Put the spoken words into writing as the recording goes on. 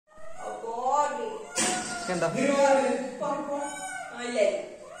കണ്ടോ?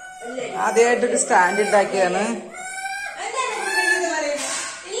 ആദ്യമായിട്ടൊരു സ്റ്റാൻഡ് ഉണ്ടാക്കിയാണ്.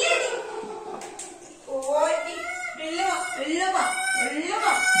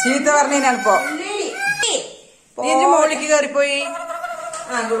 ചീത്ത പറഞ്ഞാണിപ്പോ എന്റെ മോളിക്ക് കയറിപ്പോയി.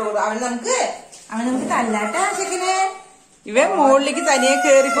 അവൻ നമുക്ക് തല്ലാട്ടാ ചെക്കനെ. ഇവൻ മോളിലേക്ക് തനിയെ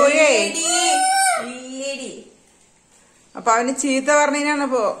കേറിപ്പോയേ. അപ്പൊ അവന് ചീത്ത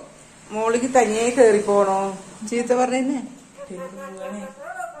പറഞ്ഞാണിപ്പോ മോളിക്ക് തനിയെ കേറിപ്പോണോ? ചീത്ത പറഞ്ഞേ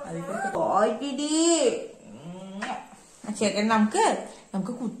ചെക്കൻ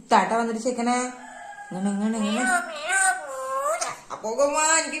നമുക്ക് കുത്താട്ട വന്നിട്ട് ചെക്കനെ ഇങ്ങനെ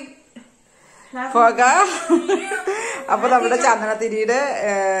പോക. അപ്പൊ നമ്മുടെ ചന്ദനത്തിരിയുടെ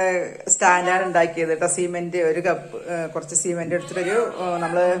സ്റ്റാൻഡാണ് ഉണ്ടാക്കിയത് കേട്ടോ. സിമെന്റ് ഒരു കപ്പ് കുറച്ച് സിമെന്റ് എടുത്തിട്ടൊരു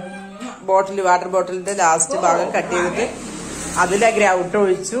നമ്മള് വാട്ടർ ബോട്ടിലിന്റെ ലാസ്റ്റ് ഭാഗം കട്ട് ചെയ്തിട്ട് അതിൽ ഗ്രൗട്ട്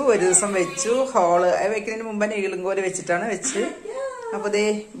ഒഴിച്ചു. ഒരു ദിവസം വെച്ചു. ഹോള് വെക്കുന്നതിന് മുമ്പ് നീളും കോല് വെച്ചിട്ടാണ് വെച്ച്. അപ്പൊ ദേ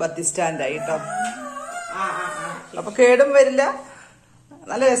ബത്തി സ്റ്റാൻഡായി കേട്ടോ. അപ്പൊ കേടും വരില്ല.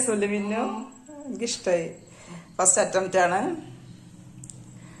 നല്ല രസമില്ല. പിന്നെ എനിക്കിഷ്ടായി. ഫസ്റ്റ് അറ്റംപ്റ്റ് ആണ്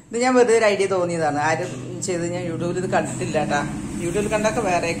ഇത്. ഞാൻ വെറുതെ ഒരു ഐഡിയ തോന്നിയതാണ്. ആരും ചെയ്ത് ഞാൻ യൂട്യൂബിൽ ഇത് കണ്ടിട്ടില്ല കേട്ടാ. യൂട്യൂബിൽ കണ്ടൊക്കെ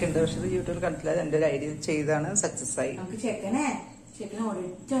വേറെയൊക്കെ ഉണ്ട്, പക്ഷെ ഇത് യൂട്യൂബിൽ കണ്ടിട്ടില്ല. എന്റെ ഒരു ഐഡിയ ചെയ്താണ്, സക്സസ് ആയി.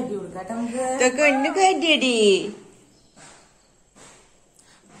 അടിയടി.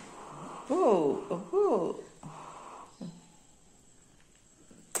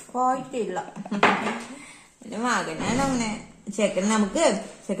 പോയിട്ടില്ല മകനാണ് ചെക്കൻ നമുക്ക്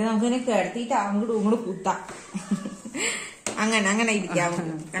ഇങ്ങനെ കിടത്തിട്ട് അങ്ങോട്ട് ഇങ്ങോട്ട് കുത്താം. അങ്ങനെ ഇരിക്കാം.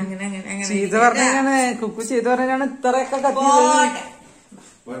 ചെയ്ത് പറഞ്ഞാണ് കുക്കു ചെയ്ത് പറഞ്ഞാണ് ഇത്രയൊക്കെ കത്തിയത്.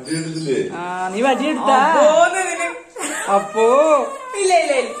 നീ വടിയെടുത്താ? അപ്പോ ഇല്ല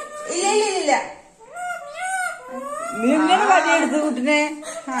നീ എങ്ങനെ വടിയെടുത്ത് കുട്ടിനെ?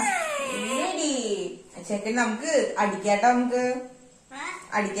 ചെക്കൻ നമുക്ക് അടിക്കാട്ടെ.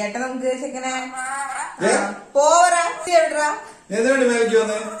 നമുക്ക് ചെക്കനെ പോരാ.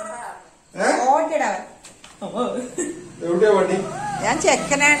 ഞാൻ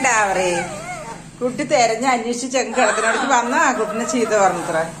ചെക്കനാണ്ടാവറേ. കുട്ടി തെരഞ്ഞ് അന്വേഷിച്ച് ചെക്കൻ കിടക്കിനോടക്ക് വന്ന ആ കുട്ടിനെ ചീത്ത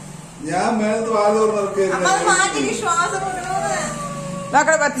പറഞ്ഞത്ര.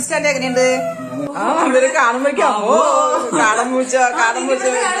 നോക്കടെ ബസ് സ്റ്റാൻഡ് എങ്ങനെയുണ്ട്? ആ അവര് കാണുമ്പോഴേക്കും കാടം പൂച്ച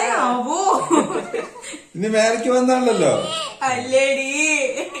ഇനി മേലേക്ക് വന്നാണല്ലോ. അല്ലേടി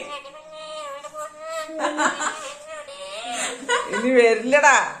ഇനി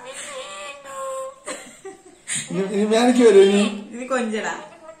വരില്ലടാ. ഇനി മേലേക്ക് വരുമോ? ഇനി കൊഞ്ചടാ.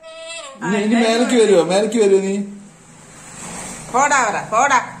 ഇനി മേലേക്ക് വരുമോ നീ? പോടാ വര.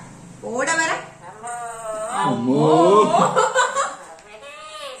 അമ്മോ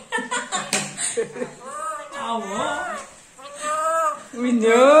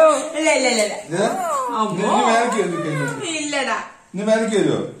മിന്നോ. ഇല്ലടാ. ഇനി മേലേക്ക്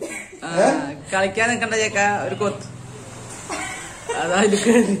വരുമോ? കളിക്കാൻ നിക്കണ്ട ചേക്ക. ഒരു കൊത്ത്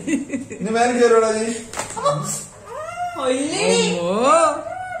ഇനി മേലേക്ക് വരുവാടാ നീ?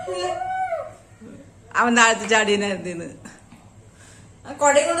 അവൻ താഴത്ത് ചാടിയെന്ന്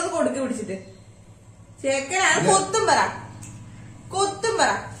കൊടയും കൊണ്ടത് കൊടുക്കി പിടിച്ചിട്ട് ചേക്കനാണ്. കൊത്തും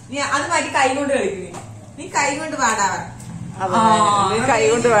പറ. നീ അത് മാറ്റി കൈ കൊണ്ട് കളിക്കുന്നു. നീ കൈ കൊണ്ട് പാടാ. നീ കൈ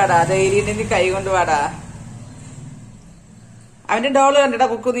കൊണ്ട് പാടാ. ധൈര്യം നീ കൈ കൊണ്ട് പാടാ. അവന്റെ ഡോള് കണ്ടടാ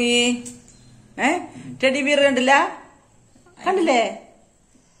കുക്കു നീ? ടെഡി ബിയർ കണ്ടില്ലേ?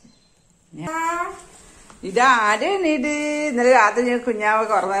 ഇതാരാണ് ഇത്? ഇന്നലെ രാത്രി ഞാൻ കുഞ്ഞാവ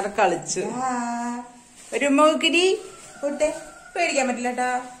കുറെ നേരം കളിച്ചു. ഒരു ഉമ്മ നോക്കിരി. പേടിക്കാൻ പറ്റില്ല കേട്ടാ.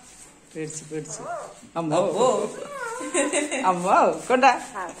 പേടിച്ചു അമ്മ കൊണ്ട.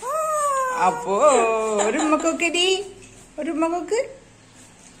 അപ്പോ ഒരു ഉമ്മക്കൊക്കെടി. ഒരു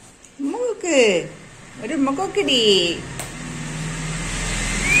ഉമ്മക്കൊക്കെടി.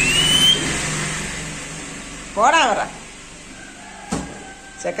 പോടാ പറ.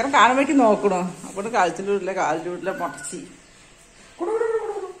 ചെക്കനെ കാണുമ്പോഴേക്ക് നോക്കണോ? അപ്പോൾ കളിച്ചിട്ട് വീട്ടിലെ കാലിന്റെ വീട്ടിലെ മുടച്ചി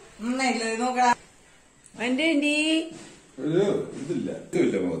എന്റെ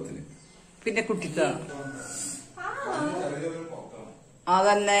പിന്നെ കുട്ടിട്ടോ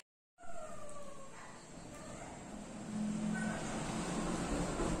അതന്നെ.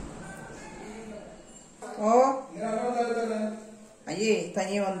 ഓ അയ്യേ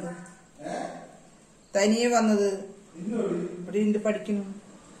തനിയെ വന്നത് ഇവിടെ ഉണ്ട് പഠിക്കുന്നു.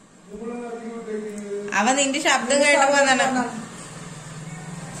 അവൻ നിന്റെ ശബ്ദം കേട്ടപ്പോ വന്നാണ്.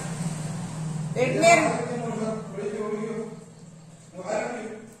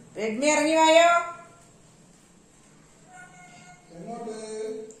 റെഡ്മി ഇറങ്ങി വായോ.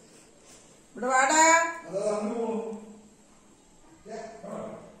 ഇവിടെ വാടാ.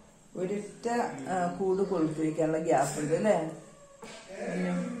 ഒരൊറ്റ കൂട് കൊളുത്തിരിക്കാനുള്ള ഗ്യാപ്പ് ഉണ്ട് അല്ലേ?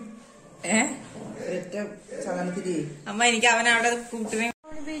 ഒരൊറ്റ ചന്ദനത്തിരി. അമ്മ എനിക്ക് അവനവിടെ കൂട്ടിനെ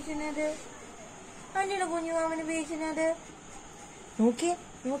ഉപയോഗിക്കുന്നത് അഞ്ചിയുടെ കുഞ്ഞുമാവന് ഉപയോഗിക്കുന്നത് നോക്കി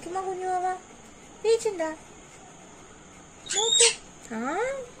നോക്കിമ്മ കുഞ്ഞുമാവ ഉപയോഗിച്ചിണ്ടാ നോക്ക്.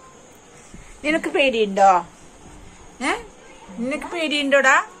 നിനക്ക് പേടിയുണ്ടോ? നിനക്ക്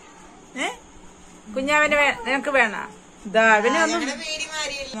പേടിയുണ്ടോടാ? കുഞ്ഞാവന് നിനക്ക് വേണ? ഇതാ അവനെ പേടി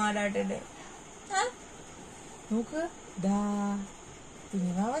മാറാട്ടുണ്ട്. നോക്ക് ദാ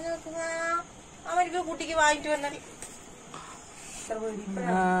കുഞ്ഞുമാവ നോക്കുക. അവനിപ്പോ കുട്ടിക്ക് വാങ്ങിച്ചു വന്നാൽ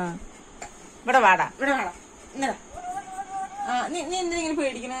ഇവിടെ വാടാ. ഇവിടെ വേണം. നീ എന്തിനെങ്കിലും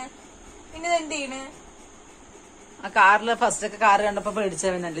പേടിക്കണേ? പിന്നെ എന്ത് ചെയ്യണേ? ആ കാറില് ഫസ്റ്റ് ഒക്കെ കാറ് കണ്ടപ്പോ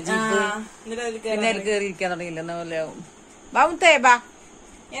പേടിച്ചവനല്ലേ ജീപ്പ്. പിന്നെ അതിൽ കയറി ഇരിക്കാൻ തുടങ്ങിയില്ലെന്ന പോലെ ആവും. ബാവുത്തേ ബാ.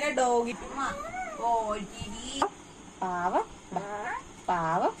 ഞാൻ ഡോഗി പാവം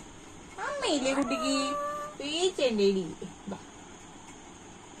പാവം അമ്മയില്ലേ കുട്ടിക്ക് പേച്ചേണ്ടി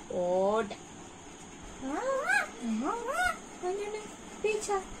ഓട്ട പേച്ച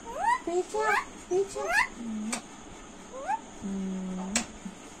പേച്ച പേച്ച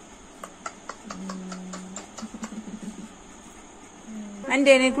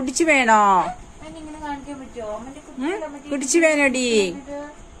അന്റെ കുടിച്ചു വേണോ? ഇങ്ങനെ കാണിക്കാൻ പറ്റുമോ? കുടിച്ചു വേണോടി?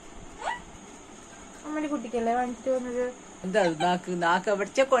 അമ്മന്റെ കുട്ടിക്കല്ലേ വാങ്ങിച്ചു വന്നത്? എന്താ നാക്ക്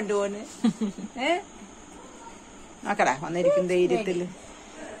എവിടച്ച കൊണ്ടുപോന്ന്? നോക്കടാ വന്നിരിക്കും ധൈര്യത്തില്.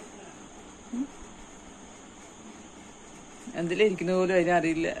 എന്തിലിരിക്കുന്ന പോലും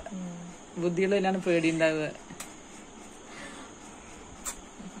അതിനറിയില്ല. ബുദ്ധിയുള്ള അതിനാണ് പേടി ഉണ്ടാവുക.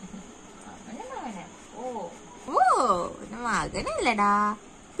 മകനല്ലടാ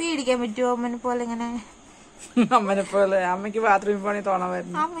പേടിക്കാൻ പറ്റുമോ അമ്മനെ പോലെ? ഇങ്ങനെ അമ്മനെ പോലെ അമ്മക്ക് ബാത്റൂമിൽ പോണി തോന്നാൻ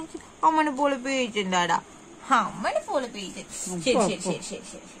വരുന്നു. അമ്മനെ പോലെ പേടിച്ചിണ്ടാടാ. അമ്മനെ പോലെ പേടിച്ചു. ശരി ശരി ശരി ശരി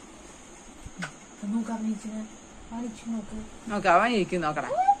ശരി നോക്ക അവൻ ഇരിക്കും. നോക്കടാ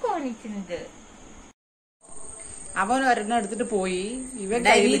അവൻ ഒരെണ്ണം എടുത്തിട്ട് പോയി. ഇവൻ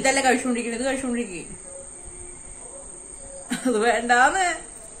ഇതല്ല കഴിച്ചുകൊണ്ടിരിക്കുന്നത്. കഴിച്ചുകൊണ്ടിരിക്കും. അത് വേണ്ടാന്ന്.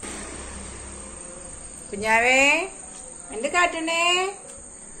 കുഞ്ഞാവേ എന്റെ കാറ്റണേ.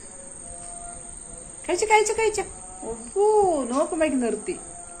 കഴിച്ച കഴിച്ച കഴിച്ച. ഒപ്പൂ നോക്കുമ്പോഴേക്ക് നിർത്തി.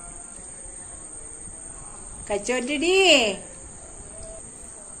 കഴിച്ചോറ്റടി.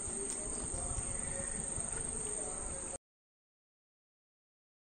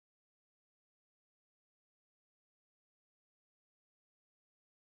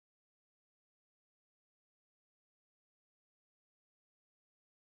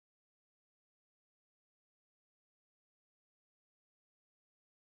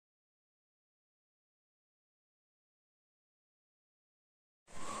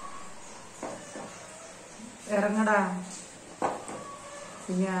 ഇറങ്ങടാ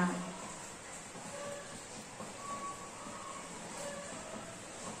കുഞ്ഞാ.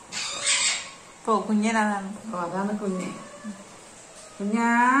 കുഞ്ഞനാണ്. അതാണ് കുഞ്ഞ്. കുഞ്ഞാ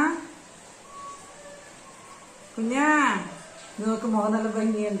കുഞ്ഞാ നോക്ക് മുഖം നല്ല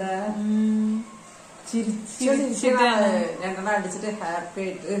ഭംഗിയുണ്ട. ചിരിച്ചിട്ടാണ് രണ്ടെണ്ണം അടിച്ചിട്ട് ഹാപ്പി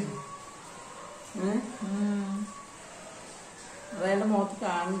ആയിട്ട്. അതയാളുടെ മുഖത്ത്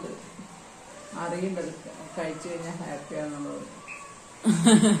കാണുന്നുണ്ട്. അറിയണ്ടത് കഴിച്ചു കഴിഞ്ഞാൽ ഹാപ്പിയാന്നുള്ളത്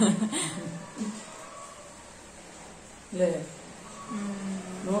അല്ലേ?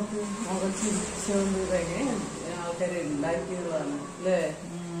 നോക്ക് മുഖം ചിരിച്ചോണ്ട് എങ്ങനെ ആൾക്കാരെ ഉണ്ടാക്കിയതാണ് അല്ലേ?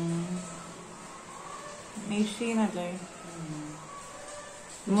 മെഷീനല്ലേ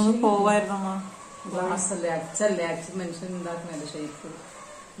നമുക്ക് പോവായിരുന്നു. ഗ്ലാസ് അല്ലേ അച്ചല്ലേ? അച്ച് മനുഷ്യൻ ഉണ്ടാക്കുന്നല്ലേ ഷേപ്പ്.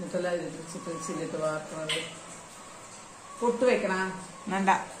 എന്നിട്ടല്ല ചില്ലിട്ട് വാർക്കണത്. പൊട്ട് വെക്കണ വേണ്ട.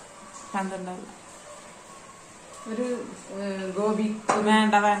 പന്ത്രണ്ടാവില്ല. ഒരു ഗോപി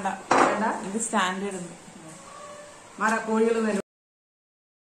വേണ്ട വേണ്ട വേണ്ട. ഇത് സ്റ്റാൻഡേർഡ് മറ കോഴികൾ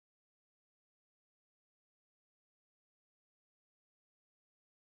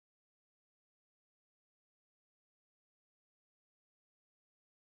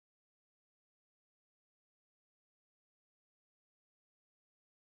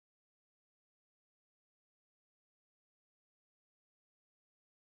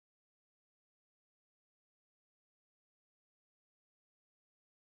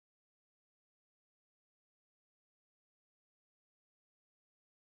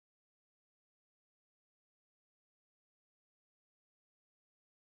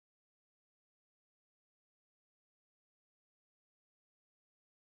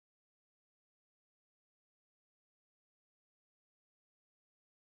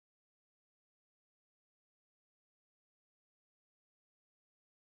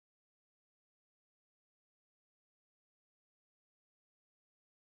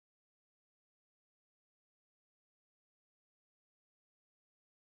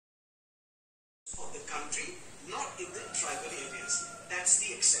of the country, not in the tribal areas. That's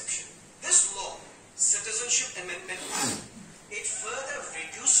the exception. This law, Citizenship Amendment Act, it further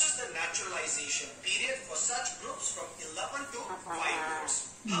reduces the naturalization period for such groups from 11 to 5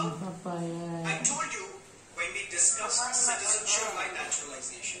 years. How? I told you when we discussed citizenship by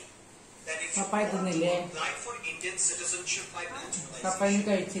naturalization that if you want to apply for Indian citizenship by naturalization,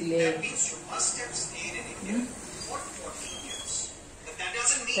 that means you must have stayed in India for 14 years. But that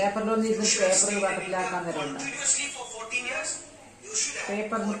doesn't mean you should have stayed in India continuously for 14 years. You should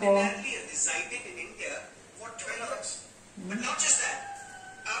have ordinarily resided in India for 12 years. But not just that.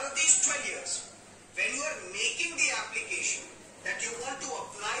 Out of these 12 years, when you are making the application that you want to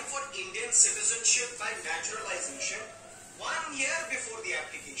apply for Indian citizenship by naturalization, 1 year before the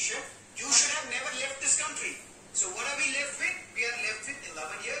application, you should have never left this country. So what are we left with? We are left with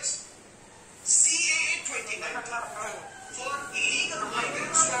 11 years. CAA 2019 for illegal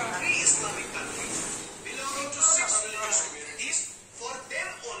migrants from 3 Islamic countries belonging to 6 religious communities. For them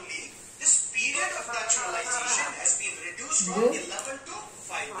only, this period of naturalization has been reduced from 11 to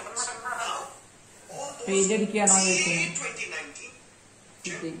 5 years. Now, all those CAA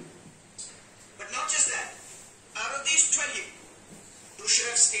 2019. But not just that. Out of these 12 years, you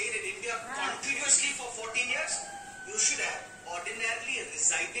should have stayed in India continuously for 14 years. You should have ordinarily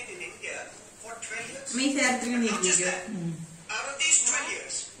resided in India for 12 years. But not just that. Out of these 12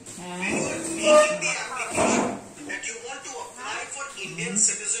 years, when you are making the application that you want to apply for Indian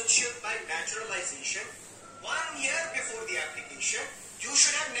citizenship by naturalization, 1 year before the application, you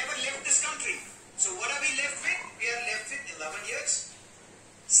should have never left this country. So what are we left with? We are left with 11 years.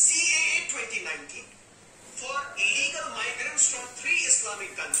 CAA 2019 for illegal migrants from 3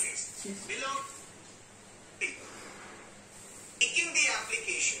 Islamic countries belong taking the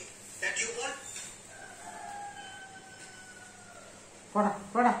application that you want.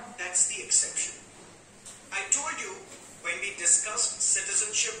 That's the exception. I told you when we discussed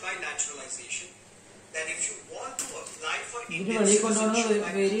citizenship by naturalization that if you want to apply for Indian citizenship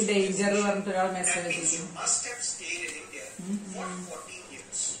by naturalization, that means you must have stayed in India for 14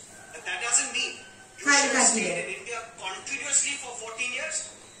 years. But that doesn't mean you should have stayed in India continuously for 14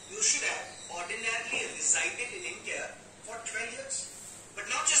 years. You should have ordinarily resided in India for 12 years. But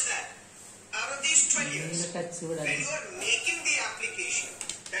not just that. Out of these 12 years, when you are making the application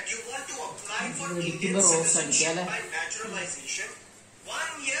that you want to apply for Indian citizenship by naturalization,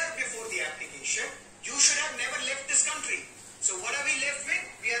 1 year before the application, you should have never left this country. So what are we left with?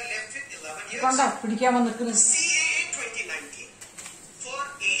 We are left with 11 years. CAA 2019 for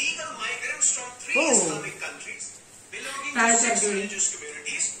illegal migrants from 3 Islamic countries belonging to 6 religious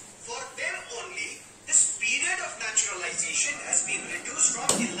communities. For them only, this period of naturalization has been reduced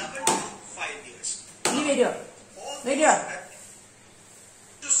from 11 to 5 years.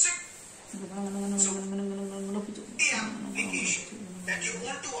 To 6. So the application that you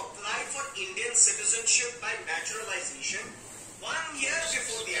want to apply for Indian citizenship by naturalization, 1 year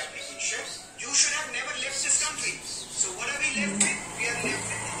before the application, you should have never left this country. So what are we left with? We are left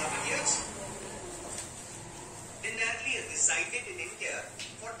with 11 years. Ordinarily resided in India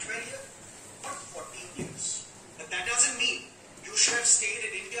for 12 years or 14 years. But that doesn't mean you should have stayed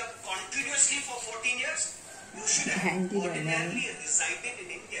in India continuously for 14 years. You should have ordinarily resided in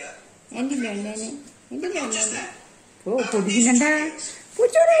India for 12 years. But not just that. Out of these 2 years, when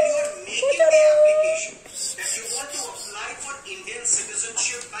you are making the application that you want to apply for Indian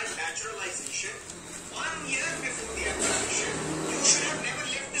citizenship by naturalization, 1 year before the application, you should have never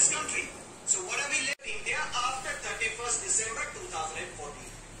left this country. So what are we left in India after 31st December 2014?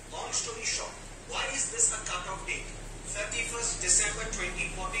 Long story short, why is this a cut-off date? 31st December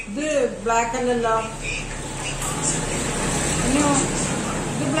 2014. The black and the love.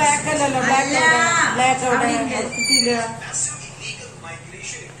 Black and the black Massive illegal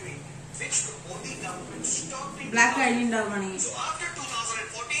migration into India, which the Modi government stopped in Black 2014. So after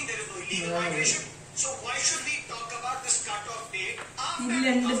 2014, there is no illegal migration. So why should we talk about this cut-off date after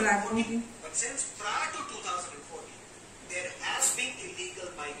 2014? But since prior to 2014, there has been illegal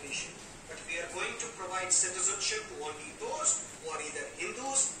migration. But we are going to provide citizenship to only those who are either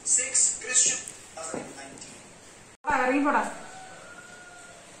Hindus, Sikhs, Christians, 2019.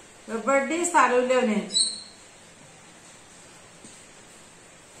 എവിടെ സ്ഥലമില്ല അവന്.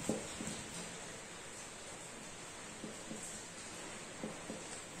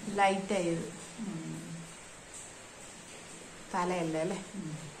 ലൈറ്റായത് തലയല്ല അല്ലേ,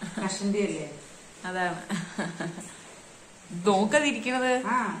 കഷന്റെ അല്ലേ, അതാണ് നോക്കതിരിക്കണത്.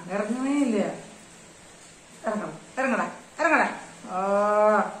 ആ ഇറങ്ങണേ ഇല്ല. ഇറങ്ങണം, ഇറങ്ങടാ, ഇറങ്ങടാ. ഓ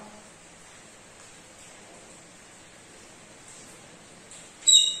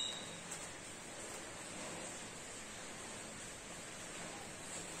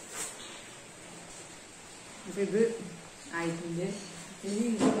ഇത് ആയിട്ടുണ്ട്. ഇനി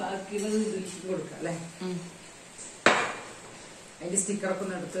ബാക്കിയുള്ളത് ഇതിലേക്ക് കൊടുക്കാം അല്ലേ? അതിന്റെ സ്റ്റിക്കറൊക്കെ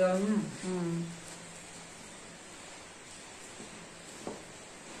ഒന്ന് എടുത്ത് കളഞ്ഞു.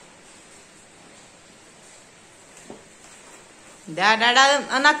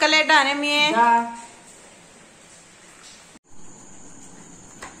 നക്കല്ലേട്ടാ അനമ്മിയെ.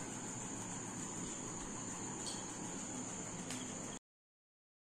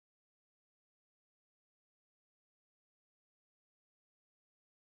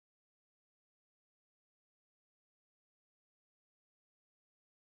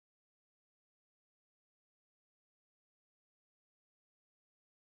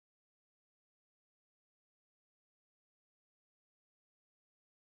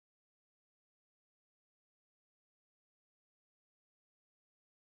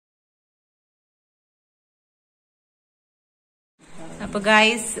 അപ്പൊ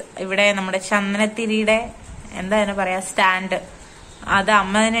ഗൈസ് ഇവിടെ നമ്മുടെ ചന്ദനത്തിരിയുടെ എന്താ പറയാ സ്റ്റാൻഡ്, അത്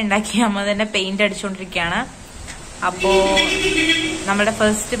അമ്മ തന്നെ ഉണ്ടാക്കി അമ്മ തന്നെ പെയിന്റ് അടിച്ചുകൊണ്ടിരിക്കുകയാണ്. അപ്പോ നമ്മുടെ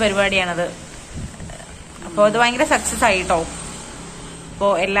ഫസ്റ്റ് പരിപാടിയാണത്. അപ്പോൾ അത് ഭയങ്കര സക്സസ് ആയിട്ടോ.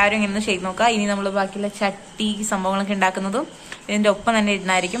 അപ്പോൾ എല്ലാവരും ഇന്ന് ചെയ്ത് നോക്കുക. ഇനി നമ്മൾ ബാക്കിയുള്ള ചട്ടി സംഭവങ്ങളൊക്കെ ഉണ്ടാക്കുന്നതും ഇതിന്റെ ഒപ്പം തന്നെ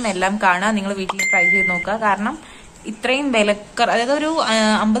ഇടുന്നതായിരിക്കും. എല്ലാം കാണുക, നിങ്ങൾ വീട്ടിൽ ട്രൈ ചെയ്ത് നോക്കുക. കാരണം ഇത്രയും വിലക്കർ, അതായത് ഒരു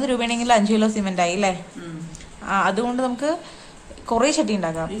 50 രൂപയാണെങ്കിൽ 5 കിലോ സിമെന്റ് ആയി അല്ലേ? അതുകൊണ്ട് നമുക്ക് കുറെ ചട്ടി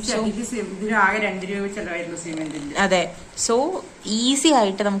ഉണ്ടാക്കാം. ആകെ 2 രൂപ ചെലവായിരുന്നു സിമെന്റ്. അതെ, സോ ഈസി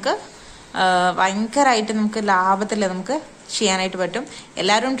ആയിട്ട് നമുക്ക് ഭയങ്കരമായിട്ട് നമുക്ക് ലാഭത്തിൽ നമുക്ക് ചെയ്യാനായിട്ട് പറ്റും.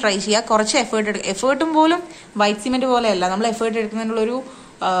 എല്ലാവരും ട്രൈ ചെയ്യുക. കുറച്ച് എഫേർട്ടും പോലും വൈറ്റ് സിമെന്റ് പോലെയല്ല. നമ്മൾ എഫേർട്ട് എടുക്കുന്നതിനുള്ളൊരു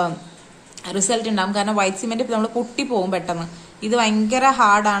റിസൾട്ട് ഉണ്ടാകും. കാരണം വൈറ്റ് സിമെന്റ് നമ്മൾ പൊട്ടിപ്പോവും പെട്ടെന്ന്. ഇത് ഭയങ്കര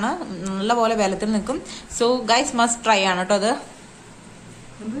ഹാർഡാണ്, നല്ല പോലെ ബലത്തിൽ നിൽക്കും. സോ ഗൈസ് മസ്റ്റ് ട്രൈ ആണ് കേട്ടോ.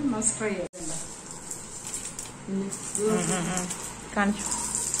 അത് മസ്റ്റ് ട്രൈ കാണിച്ചു.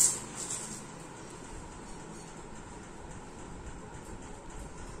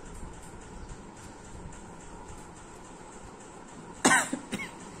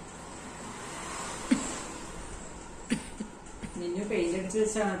 നിന്നെ പെയിന്റ് അടിച്ച്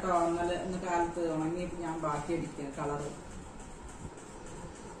വെച്ചാണ് കേട്ടോ. ഇന്ന് കാലത്ത് ഉണങ്ങിയിട്ട് ഞാൻ ബാക്കി അടിക്കുക കളറ്.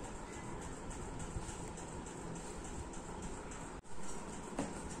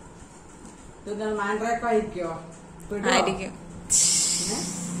 ഇതെന്താണ് മാൻഡ്രാക്കോ ആയിരിക്കോ? ആയിരിക്കും.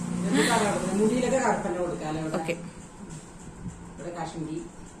 മുടിയിലൊക്കെ കറുപ്പല്ല കൊടുക്കാലോ. ഓക്കെ, ഇവിടെ കഷണ്ടി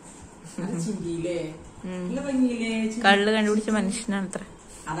ചിന്തിയില്ലേ, നല്ല ഭംഗിയില്ലേ? കള്ള് കണ്ടുപിടിച്ച മനുഷ്യനാണ് അത്ര.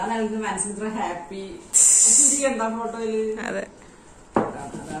 അതാണ് എനിക്ക് മനസ്സിൽ ഇത്ര ഹാപ്പി. ചിരി കണ്ടാ ഫോട്ടോയില്. അതെ.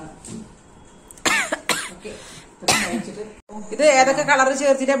 ഇത് ഏതൊക്കെ കളർ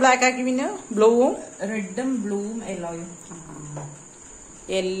ചേർത്തിട്ട് ബ്ലാക്ക് ആക്കി? പിന്നെ ബ്ലൂവും റെഡും ബ്ലൂവും യെല്ലോയും.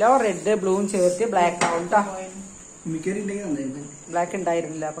 യെല്ലോ റെഡ് ബ്ലൂവും ചേർത്ത് ബ്ലാക്ക് ആവും കേട്ടോ. ബ്ലാക്ക്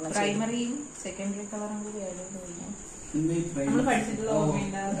ഉണ്ടായിരുന്നില്ല. അപ്പൊ പ്രൈമറിയും സെക്കൻഡറി കളറും കൂടി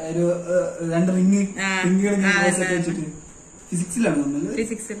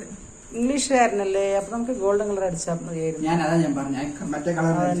ഇംഗ്ലീഷുകാരനല്ലേ? അപ്പൊ നമുക്ക് ഗോൾഡൻ കളർ അടിച്ചാൽ മതിയായിരുന്നു. ഞാൻ പറഞ്ഞ മറ്റേ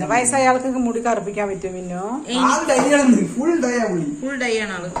കളർ വയസ്സായ ആൾക്ക് മുടി കറുപ്പിക്കാൻ പറ്റും. പിന്നോ ഫുൾ ഡൈ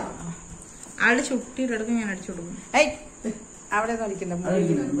ആണ് ആള്. ആള് ചുട്ടിയിടക്കും ഞാൻ അടിച്ചു കൊടുക്കും. അവിടെ അടിക്കണ്ട,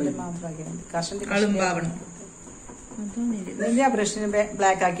 മാത്രമാക്കി കഷണ്ടി ബ്രഷിന്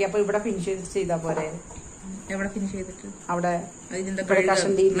ബ്ലാക്ക് ആക്കി. അപ്പൊ ഇവിടെ ഫിനിഷ് ചെയ്താ പോരെ? എവിടെ ഫിനിഷ് ചെയ്തിട്ട്? അവിടെ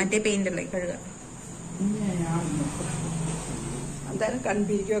കഷണ്ടി മറ്റേ പെയിന്റ് അല്ലേ കഴുക. എന്തായാലും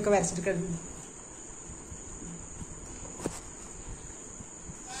കൺപീരിക്കൊക്കെ വരച്ചിട്ട് കഴിഞ്ഞു.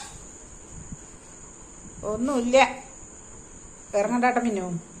 ഒന്നുമില്ല, ഇറങ്ങണ്ടാട്ട. മിന്നു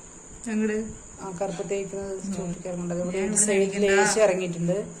അങ്ങട് കറുപ്പ് തേക്കുന്നത് ഇറങ്ങേണ്ടത്. ഇവിടെ സൈഡിൽ ലേശം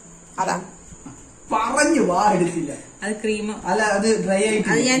ഇറങ്ങിയിട്ടുണ്ട്. അതാ പറഞ്ഞു വാ എടുത്തില്ല. അത് ക്രീം അല്ല, അത് ഡ്രൈ ആയിട്ട്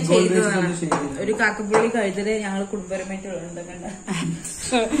അത് ഞാൻ ചെയ്തതാണ്. ഒരു കാക്കപ്പുള്ളി കഴുതല് ഞങ്ങൾ കുടുംബപരമായിട്ട് കണ്ട.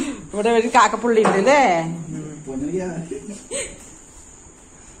 ഇവിടെ ഒരു കാക്കപ്പുള്ളി ഉണ്ട് അല്ലേ?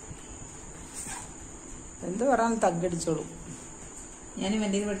 എന്ത് പറയാൻ തగ్గടിച്ചോളൂ. ഞാൻ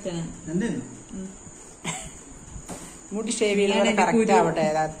വണ്ടിയിൽ പഠിച്ചാണ്. മുടി ഷേവ് ചെയ്യുന്നത് കറക്റ്റ് ആവട്ടെ.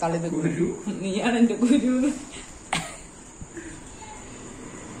 തളിത് ഗുരു, നീയാണ് എന്റെ ഗുരു.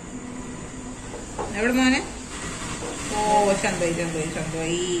 എവിടെ മോനെ? ഓ ചന്തോയി ചന്തോയി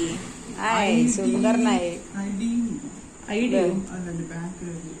ചന്തോയി. സുന്ദരനായി. ഐഡിയോ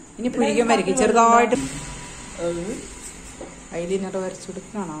ഇനി പിടിക്കുമായിരിക്കും ചെറുതായിട്ട്. ഐലിനോട്ട് വരച്ചു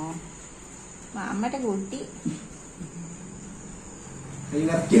കൊടുക്കണോ? അമ്മയുടെ കുട്ടി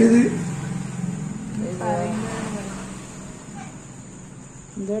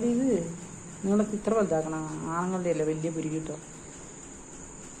എന്താടി ഇത്? നിങ്ങളൊക്കെ ഇത്ര വലുതാക്കണ? ആണുങ്ങളുടെ അല്ലേ വലിയ പുരി കിട്ടോ?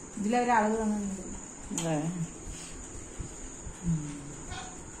 ഇതിലൊരാള് തന്നിട്ടുണ്ട്. അതെ.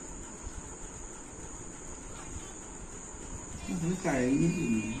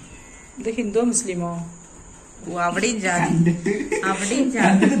 ഇത് ഹിന്ദുവോ മുസ്ലിമോ? ഓ, അവിടെയും ജാതി, അവിടെയും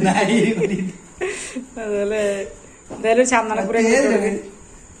ജാതി. അതുപോലെ എന്തായാലും ചന്ദനപ്പുര.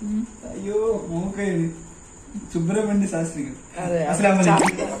 അയ്യോ മൂക്കാണ് സുബ്രഹ്മണ്യ ശാസ്ത്രികൾ. അതെ,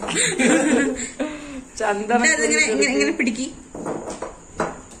 ഇങ്ങനെ പിടിക്കി.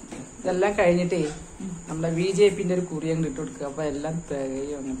 ഇതെല്ലാം കഴിഞ്ഞിട്ടേ നമ്മളെ BJP-ന്റെ ഒരു കുറി അങ്ങ് ഇട്ട് കൊടുക്കുക. അപ്പൊ എല്ലാം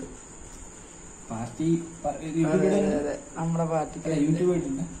തികയും അങ്ങോട്ട്. പാർട്ടി അതെ, നമ്മുടെ പാർട്ടിക്ക് യൂട്യൂബ്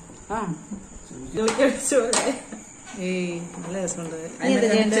ആയിട്ടുണ്ട്. ആ നല്ല രസമുണ്ട്.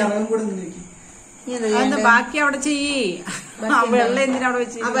 അതെന്താ ബാക്കി അവിടെ ചെയ്യേ? വെള്ളം എന്തിനാ അവിടെ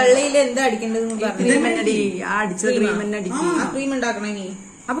വെച്ച്? ആ വെള്ളയിൽ എന്താ അടിക്കേണ്ടത്? ക്രീം തന്നെ അടി. ആ അടിച്ചത് ക്രീം തന്നെ അടിക്കും. ക്രീം ഉണ്ടാക്കണേ നീ.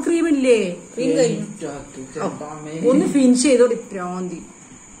 അപ്പൊ ക്രീം ഇല്ലേ? ക്രീം കഴിഞ്ഞു. ഒന്ന് ഫിനിഷ് ചെയ്തോടി പ്രാന്തി.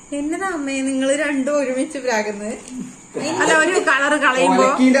 എന്നതാ അമ്മേ നിങ്ങള് രണ്ടും ഒരുമിച്ച് പ്രാകുന്നത്? അല്ല, ഒരു കളറ് കളയുമ്പോ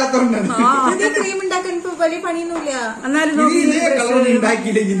ക്രീം ഉണ്ടാക്കാൻ ഇപ്പൊ വലിയ പണിയൊന്നുമില്ല. എന്നാലും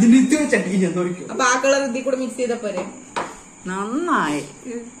അപ്പൊ ആ കളർ ഇതിൽ കൂടെ മിക്സ് ചെയ്ത പോരെ? നന്നായി.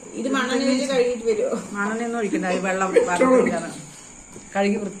 ഇത് മണ്ണെണ്ണ വെച്ച് കഴുകിട്ട് വരുമോ? മണ്ണെണ്ണയൊന്നും ഒഴിക്കണ്ട, വെള്ളം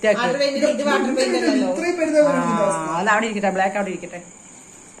കഴുകി വൃത്തിയാക്കി. ഇത് വാട്ടർ പെയിന്റ് അല്ലല്ലോ. അത് അവിടെ ഇരിക്കട്ടെ, ബ്ലാക്ക് അവിടെ ഇരിക്കട്ടെ.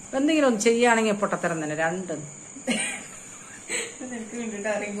 എന്തെങ്കിലും ഒന്ന് ചെയ്യുകയാണെങ്കിൽ പൊട്ടത്തരം തന്നെ രണ്ടും.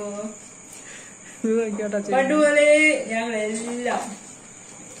 അതുപോലെ ഞങ്ങളെല്ലാം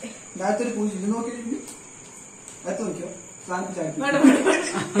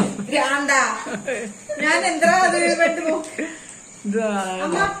ഞാൻ എന്താ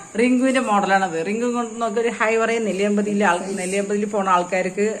റിങ്കുവിന്റെ മോഡലാണത്. റിങ്കു കൊണ്ട് നോക്കി ഹൈ പറയും. നെല്ലിയമ്പതിയിൽ പോണ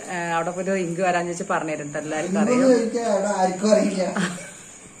ആൾക്കാർക്ക് അവിടെ പോയി റിങ്ക് വരാൻ ചോദിച്ചാൽ പറഞ്ഞു തരുന്നുണ്ട്. എല്ലാവർക്കും അറിയാം.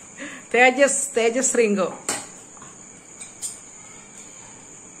 തേജസ് റിങ്കു.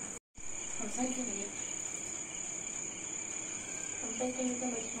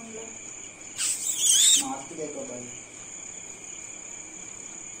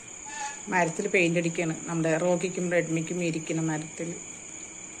 മരത്തിൽ പെയിന്റ് അടിക്കാണ്. നമ്മുടെ റോക്കിക്കും റെഡ്മിക്കും ഇരിക്കണം മരത്തിൽ.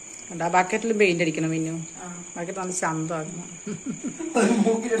 ആ ബക്കറ്റിലും പെയിന്റ് അടിക്കണം. മിന്നു ബക്കറ്റ് നല്ല ശബ്ദമാക്കണം.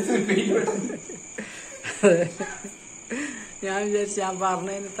 ഞാൻ വിചാരിച്ചു ഞാൻ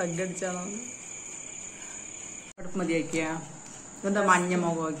പറഞ്ഞതിന് തగ్గടിച്ചാണോ. അടുപ്പ് മതിയാക്കിയ ഇതെന്താ മഞ്ഞ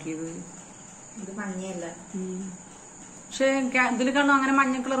മുഖമാക്കിയത്? ഇത് മഞ്ഞയല്ല. പക്ഷെ ഇതിൽ കാണും അങ്ങനെ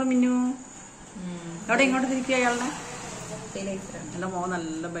മഞ്ഞ കളർ. മിന്നു അവിടെ ഇങ്ങോട്ട് തിരിക്കുക അയാളുടെ. എന്റെ മോൻ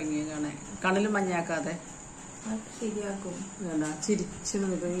നല്ല ഭംഗിയെ കാണാൻ. കണ്ണിലും മഞ്ഞാക്കാതെ ശരിയാക്കും. ചിരിച്ചു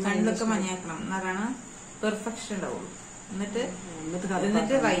കണ്ണൊക്കെ മഞ്ഞാക്കണം, എന്നാലാണ് പെർഫെക്ഷൻ ഉണ്ടാവുള്ളൂ. എന്നിട്ട്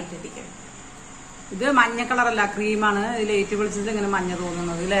വൈറ്റ് അടിക്കണം. ഇത് മഞ്ഞ കളറല്ല, ക്രീമാണ്. ഇത് ലൈറ്റ് വിളിച്ചിട്ട് ഇങ്ങനെ മഞ്ഞ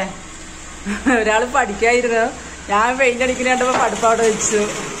തോന്നുന്നത് അല്ലേ? ഒരാള് പഠിക്കായിരുന്നു. ഞാൻ പെയിന്റ് അടിക്കുന്ന കണ്ടപ്പോ പഠിപ്പവിടെ വെച്ചു.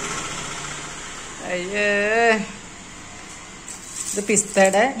 അയ്യേ, ഇത്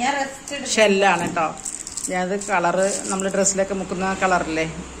പിസ്തയുടെ ഷെല്ലാണ് കേട്ടോ. ഞാനത് കളറ് നമ്മൾ ഡ്രസ്സിലൊക്കെ മുക്കുന്ന കളറില്ലേ,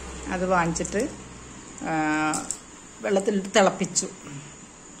 അത് വാങ്ങിച്ചിട്ട് വെള്ളത്തിലിട്ട്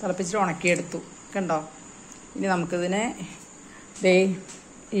തിളപ്പിച്ചിട്ട് ഉണക്കിയെടുത്തു. കണ്ടോ? ഇനി നമുക്കിതിനെ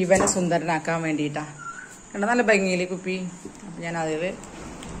ഇവനെ സുന്ദരനാക്കാൻ വേണ്ടിയിട്ടാണ്. കണ്ടോ നല്ല ഭംഗിയില്ലേ കുപ്പി? അപ്പം ഞാൻ അതിൽ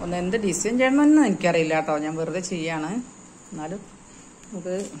ഒന്ന് എന്ത് ഡിസൈൻ ചെയ്യണമെന്ന് എനിക്കറിയില്ല കേട്ടോ. ഞാൻ വെറുതെ ചെയ്യാണ്. എന്നാലും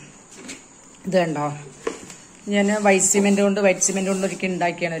നമുക്ക് ഇത് കണ്ടോ, ഞാൻ വൈറ്റ് സിമെന്റ് കൊണ്ട് ഒരിക്കൽ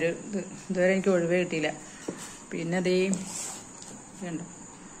ഉണ്ടാക്കിയാണ് ഒരു ഇതുവരെ എനിക്ക് ഒഴിവേ കിട്ടിയില്ല. പിന്നെ കണ്ടോ,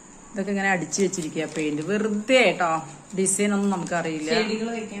 ഇതൊക്കെ ഇങ്ങനെ അടിച്ചു വെച്ചിരിക്കുക പെയിന്റ് വെറുതെ കേട്ടോ. ഡിസൈൻ ഒന്നും നമുക്കറിയില്ല.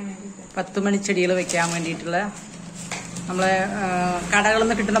 10 മണി ചെടികൾ വെക്കാൻ വേണ്ടിയിട്ടുള്ള നമ്മളെ കടകളിൽ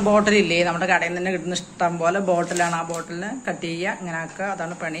നിന്ന് കിട്ടുന്ന ബോട്ടിലില്ലേ, നമ്മുടെ കടയിൽ നിന്ന് കിട്ടുന്ന ഇഷ്ടം പോലെ ബോട്ടിലാണ്. ആ ബോട്ടിലിന് കട്ട് ചെയ്യുക, ഇങ്ങനെ ആക്കുക,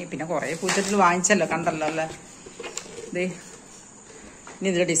 അതാണ് പണി. പിന്നെ കുറേ പൂച്ചട്ടിൽ വാങ്ങിച്ചല്ലോ, കണ്ടല്ലോ അല്ലേ? ഇനി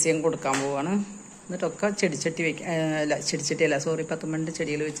ഇതിൽ ഡിസൈൻ കൊടുക്കാൻ പോവാണ്. എന്നിട്ടൊക്കെ ചെടിച്ചട്ടി ചെടിച്ചട്ടിയല്ല 10 മണി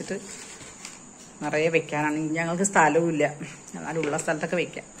ചെടികൾ വെച്ചിട്ട് നിറയെ വെക്കാനാണ്. ഞങ്ങൾക്ക് സ്ഥലവും ഇല്ല, എന്നാലും ഉള്ള സ്ഥലത്തൊക്കെ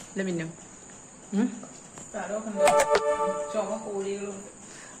വെക്കാം അല്ലേ മിന്നു?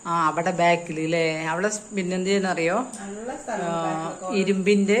 ആ അവിടെ ബാക്കിലല്ലേ, അവിടെ പിന്നെന്ത് ചെയ്യുന്നറിയോ,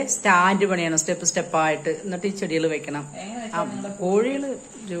 ഇരുമ്പിന്റെ സ്റ്റാൻഡ് പണിയാണ് സ്റ്റെപ്പായിട്ട്. എന്നിട്ട് ഈ ചെടികൾ വെക്കണം. കോഴികള്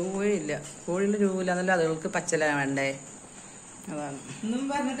രൂപയില്ല, എന്നല്ല, അതുകൾക്ക് പച്ചല വേണ്ടേ, അതാണ്.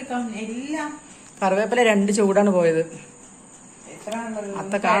 കറിവേപ്പില 2 ചൂടാണ് പോയത്.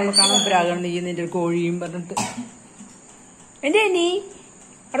 അത്ത കാണുമ്പോ പ്രാഗണ്ട് ഈ നിന്റെ ഒരു കോഴിയും പറഞ്ഞിട്ട്. എന്റെ നീ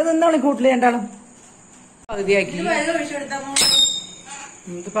അവിടെ നിന്നാണ് കൂട്ടില് രണ്ടാളും.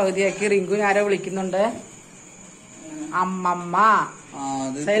 പകുതിയാക്കി റിങ്കുവിന് ആരോ വിളിക്കുന്നുണ്ട്. അമ്മമ്മ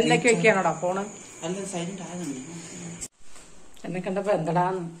സൈലന്റൊക്കെ വെക്കാണോടാ ഫോണ്? എന്നെ കണ്ടപ്പോ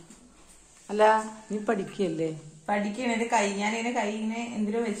എന്തടാന്ന്. അല്ല നീ പഠിക്കല്ലേ? പഠിക്കണ കൈ, ഞാനിങ്ങനെ കൈ ഇങ്ങനെ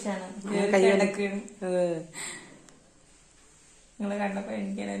എന്തിനോ വെച്ചാണ് നിങ്ങളെ കണ്ടപ്പോ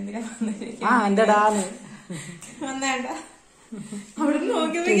എനിക്ക് എന്തിനാ എന്തടാന്ന് വന്നേണ്ട. അവിടെ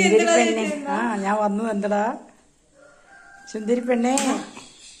നോക്കിയപ്പോ സുന്ദരി പെണ്ണെ. ആ ഞാൻ വന്നു എന്തടാ സുന്ദരി പെണ്ണേ.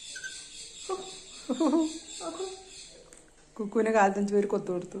 കുക്കുവിന് കാലത്തഞ്ച് പേര് കൊത്തു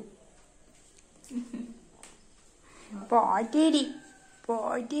കൊടുത്തു. പോറ്റേടി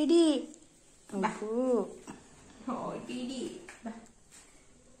പോറ്റേടി.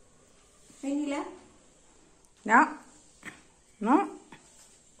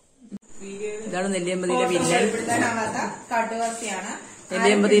 ഇതാണ് നെല്ലിയമ്പതിയിലെ വില്ലൻ. കാട്ടുവാസിയാണ്.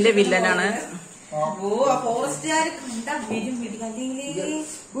 നെല്ലിയമ്പതിയിലെ വില്ലനാണ്. ഫോറസ്റ്റുകാർ കണ്ടാ വരും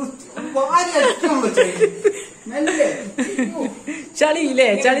ചളിയില്ലേ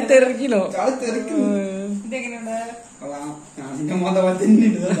ചളി തെറിക്കണോ? ഇതെങ്ങനെയുണ്ട്? അതിന്റെ മോത തന്നെ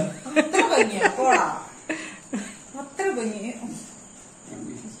അത്ര ഭംഗിയാ പോടാ, അത്ര ഭംഗി.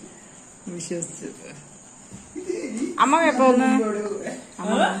 വിശ്വസിച്ചു. അമ്മ എപ്പോ ഒന്ന്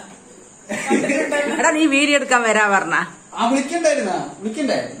എടാ നീ വീഡിയോ എടുക്കാൻ വരാ പറഞ്ഞ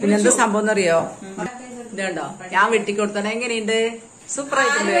വിളിക്കണ്ടേ? പിന്നെന്താ സംഭവം എന്നറിയോ? ഇതുണ്ടോ ഞാൻ വെട്ടിക്കൊടുത്താണ്. എങ്ങനെയുണ്ട്? സൂപ്പർ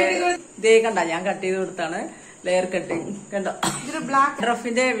ആയിട്ടുണ്ട്. ഇതേ കണ്ട ഞാൻ കട്ട് ചെയ്ത് കൊടുത്താണ്. ലെയർ കട്ടിങ് കണ്ടോ? ബ്ലാക്ക്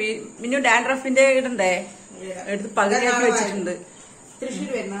ഡ്രഫിന്റെ മിന്നു ഡാൻഡ്രഫിന്റെ ഇടണ്ടേ എടുത്ത് പകുതിയാക്കി വെച്ചിട്ടുണ്ട്.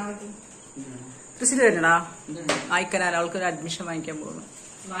 തൃശ്ശൂർ വരണടാ വായിക്കാനാണ്. അവൾക്കൊരു അഡ്മിഷൻ വാങ്ങിക്കാൻ പോകുന്നു.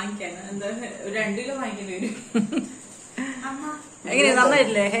 വാങ്ങിക്കാൻ എന്താ 2 കിലോ വാങ്ങിക്കേണ്ടി വരും. എങ്ങനെയാ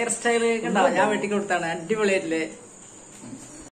നന്നായിട്ടില്ലേ? ഹെയർ സ്റ്റൈല് കണ്ടോ ഞാൻ വെട്ടിക്കൊടുത്താണ്. അടിപൊളിയായിട്ടില്ലേ?